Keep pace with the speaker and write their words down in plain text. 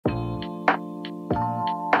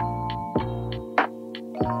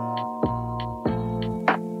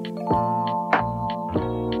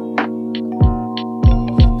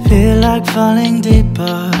like falling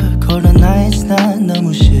deeper. Cold nights 난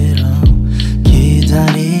너무 싫어.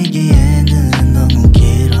 기다리기에는 너무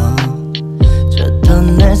길어.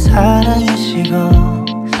 줬던 내 사랑이 식어.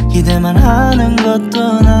 기대만 하는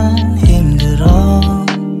것도 난 힘들어.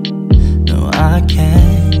 No I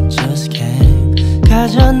can't, just can't.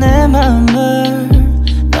 가져 내 마음을,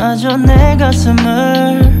 놔줘 내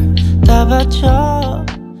가슴을 다 바쳐.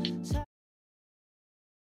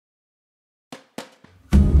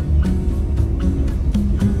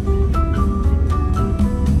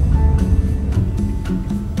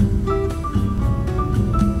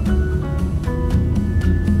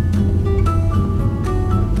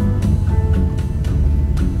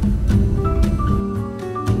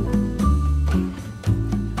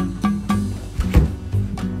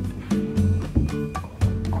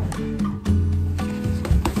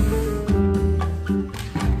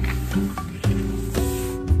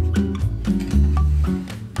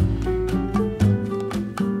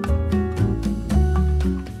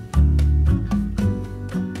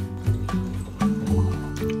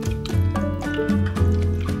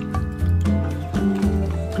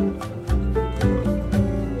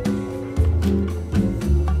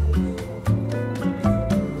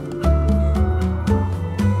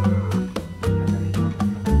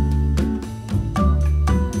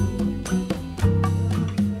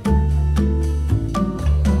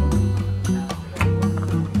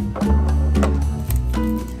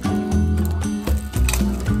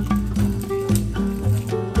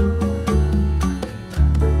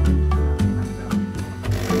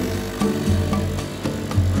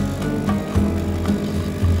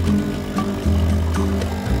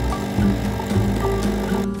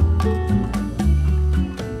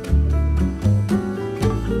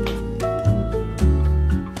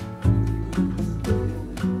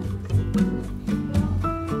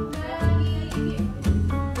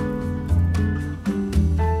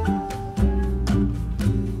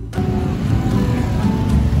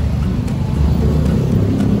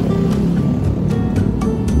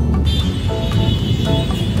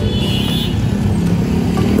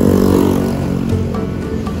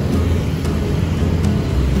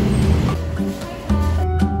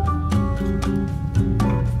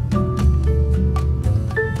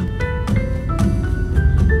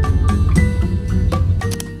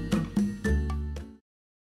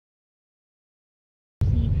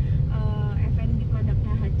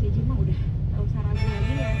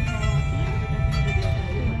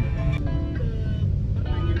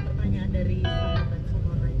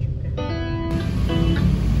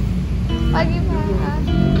 Pagi, Pak.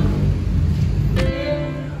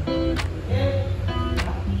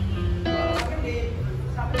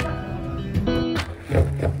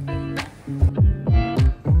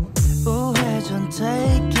 우회전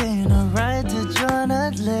taking a ride to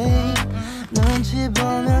journey. 눈치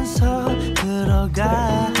보면서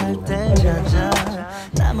들어가 할 때 찾아.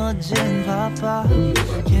 나머진 바빠.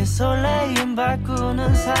 개설레임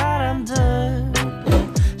바꾸는 사람들.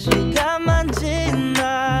 시간만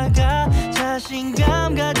지나가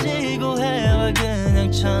자신감 가지고 해와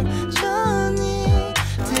그냥 천천히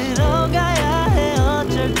들어가야 해.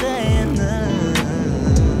 어쩔 때에는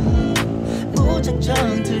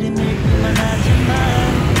무작정 들이밀기만 하지만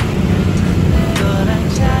너랑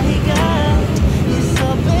차이가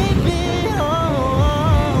있어 baby.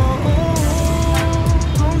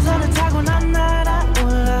 풍선을 타고 난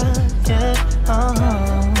날아올라 yeah.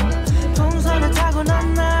 풍선을 타고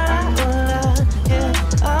난 날아올라 yeah.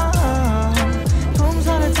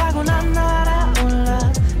 풍선을 타고 난 날아올라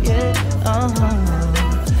yeah.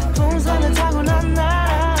 풍선을 타고 난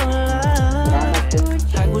날아올라.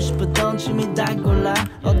 하고 싶었던 춤이 다 골라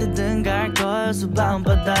어디든 갈 거여서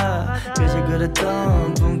밤바다. 그저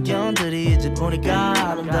그랬던 풍경들이 이제 보니까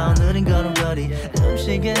아름다운 느린 걸음걸이.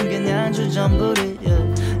 음식은 그냥 주전부리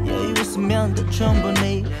여유 있으면 더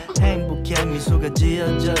충분히 행복해. 미소가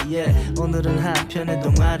지어져 yeah. 오늘은 한편의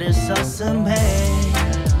동화를 썼음해.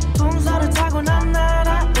 풍선을 타고 난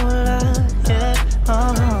날아올라 yeah.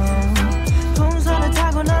 풍선을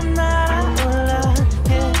타고 난 날아올라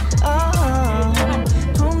yeah.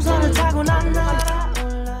 풍선을 타고 난 날아올라.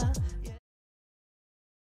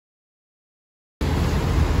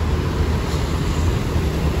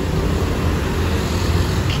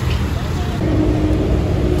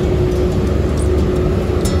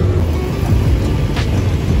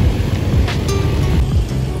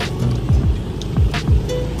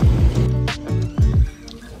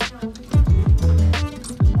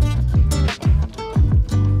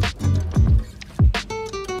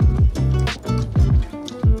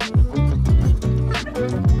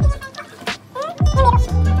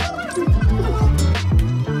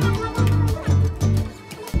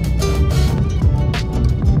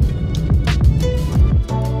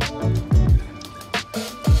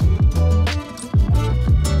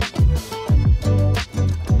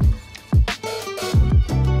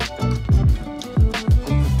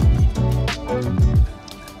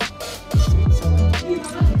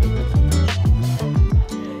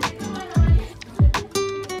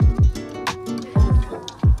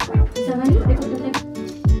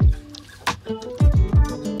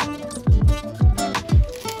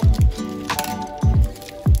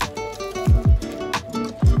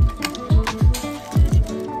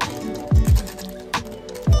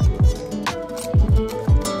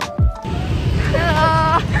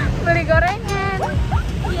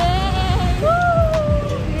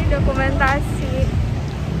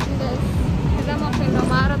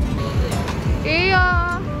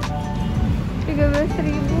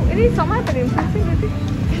 somai apa dim sum sih berarti?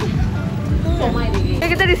 Somai deh. Ya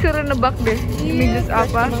kita disuruh nebak deh. Ini jus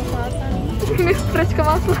apa? Ini fresh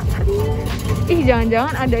Kemal Selatan. Ih,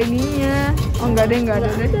 jangan-jangan ada ininya. Oh, enggak deh. Enggak ada.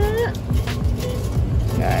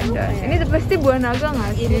 Ini pasti buah naga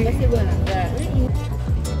nggak sih? Ini pasti buah naga.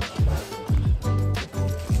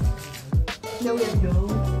 Jauh ya, jauh.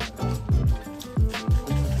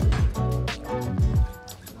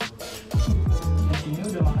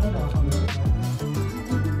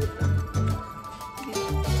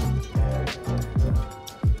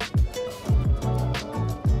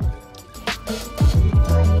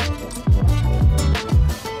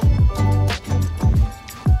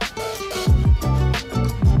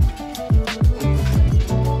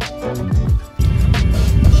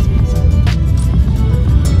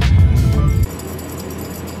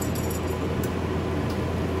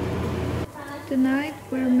 Tonight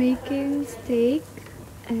we're making steak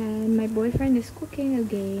and my boyfriend is cooking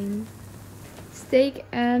again. Steak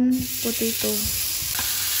and potato.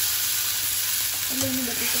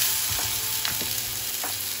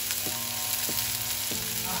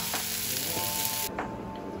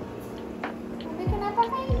 Tapi kenapa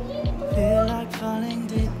kayak gitu? Feel like falling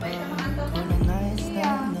deeper. Cold nights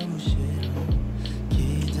난 너무 싫어.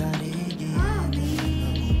 기다리기엔 너무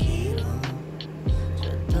길어.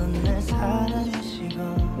 줬던 내 사랑이 식어.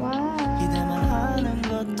 기대만 하는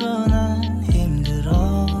것도 난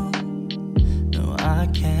힘들어. No, I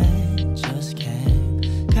can't, just can't.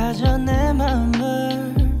 가져 내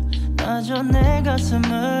마음을, 놔줘 내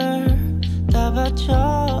가슴을 다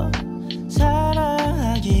바쳐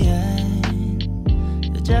사랑하기엔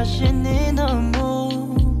내 자신이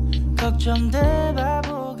너무 걱정돼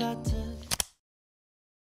바보 같은.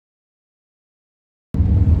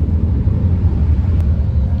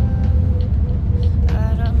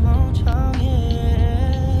 알아 멍청해.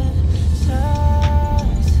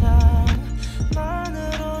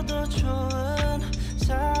 상상만으로도 좋은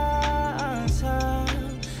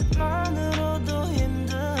상상만으로도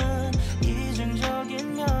힘든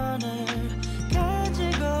이중적인 면을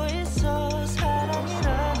가지고 있어.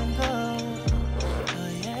 사랑이라는 거.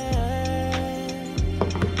 Oh yeah.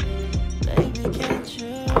 Baby, can't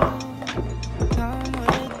you come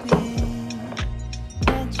with me?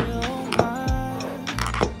 Can't you hold my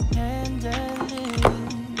hand and lead?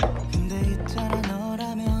 근데 있잖아,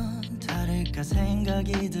 너라면 다를까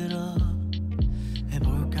생각이 들어.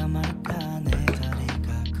 해볼까 말까 내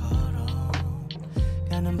다리가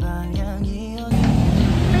걸어가는 방향이 어디.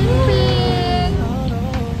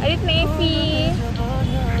 Adit Navy.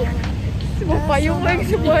 Semua payung lagi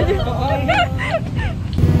semuanya.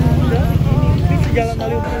 Ini segala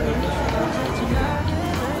Malioboro.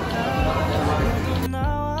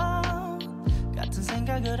 나와 같은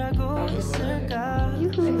생각을 하고 있을까.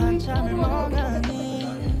 한참을 멍하니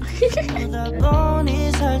보다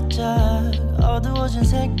보니 살짝 어두워진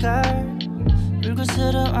색깔.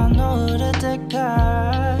 불그스름한 노을의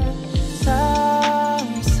때깔.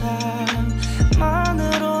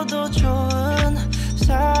 상상만으로도 좋은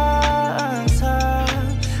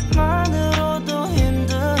상상만으로도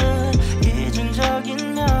힘든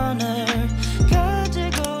이중적인 면을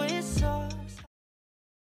가지고 있어.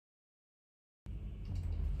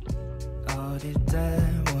 어릴 때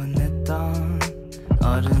원했던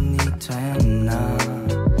어른이 됐나.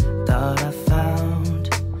 Thought I found,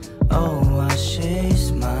 oh,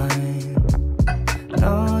 she's mine.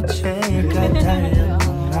 놓칠까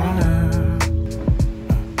달렸구나.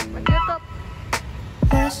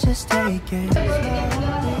 Let's just take it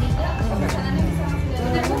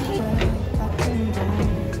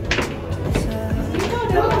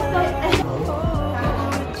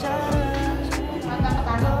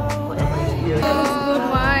Oh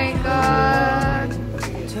my god.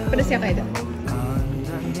 Pedas ya kak itu?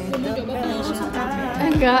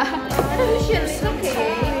 Enggak.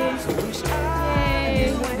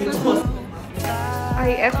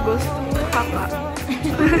 IF goes to kakak.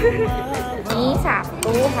 Ini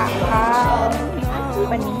satu kakak.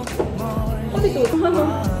 Apa nih? Oh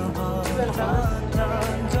ditutup.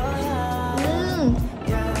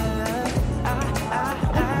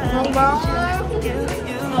 Enak banget.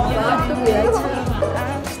 Itu biasa.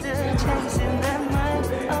 Terus kaki.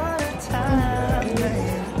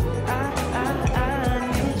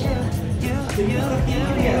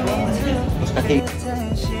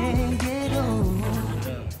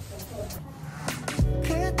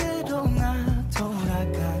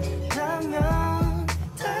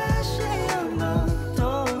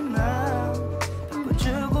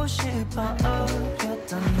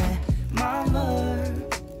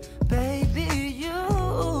 Baby, you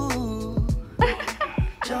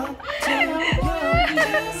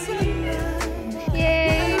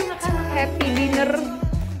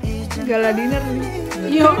gala dinner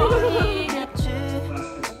nih. Yo.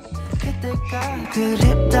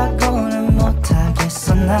 그립다고는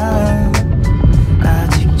못하겠어 난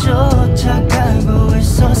아직조차 가고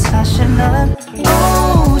있어 사실 난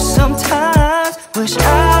Oh sometimes wish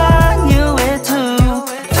I